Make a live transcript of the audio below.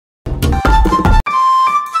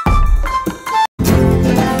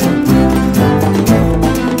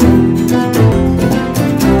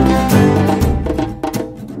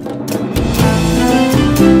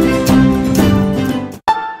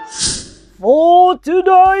for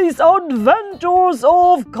today's adventures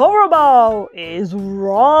of Carabao is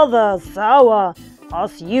rather sour.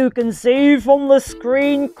 As you can see from the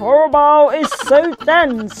screen, Carabao is so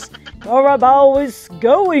tense. Carabao is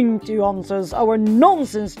going to answer our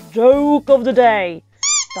nonsense joke of the day.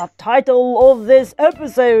 The title of this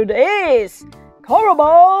episode is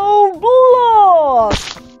Carabao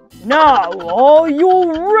Blast! Now, are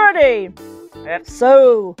you ready? If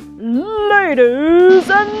so, ladies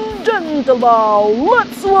and gentlemen,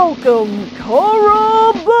 let's welcome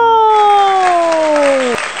Carabao!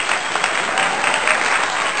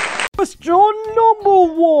 Question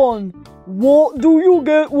number 1. What do you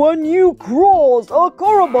get when you cross a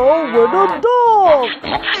Carabao with a dog?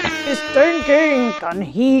 He's thinking, can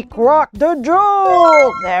he crack the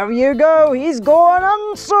joke? There you go, he's got an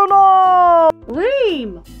answer now!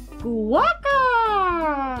 Reem!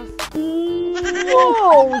 Quackers!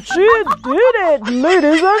 Whoa, she did it,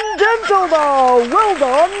 ladies and gentlemen! Well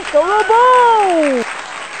done, Carabao!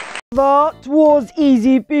 That was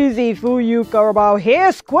easy peasy for you, Carabao.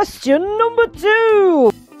 Here's question number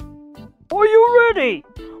 2. Are you ready?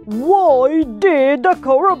 Why did the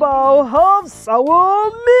Carabao have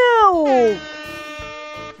sour milk?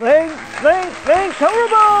 Think,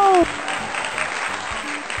 Carabao!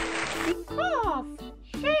 Because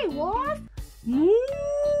she was moody.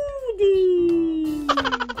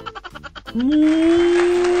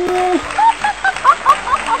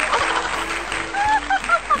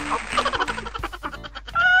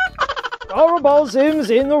 Carabao seems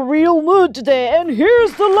in a real mood today, and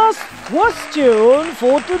here's the last question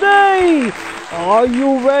for today. Are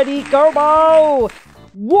you ready, Carabao?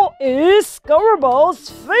 What is Carabao's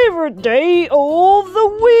favorite day of the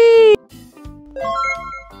week?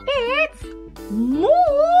 It's Monday!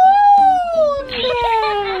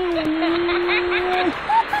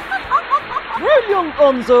 Brilliant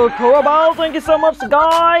answer, Carabao. Thank you so much,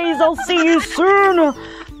 guys. I'll see you soon.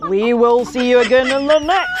 We will see you again in the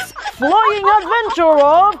next flying adventure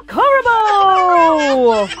of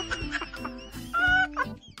Carabao!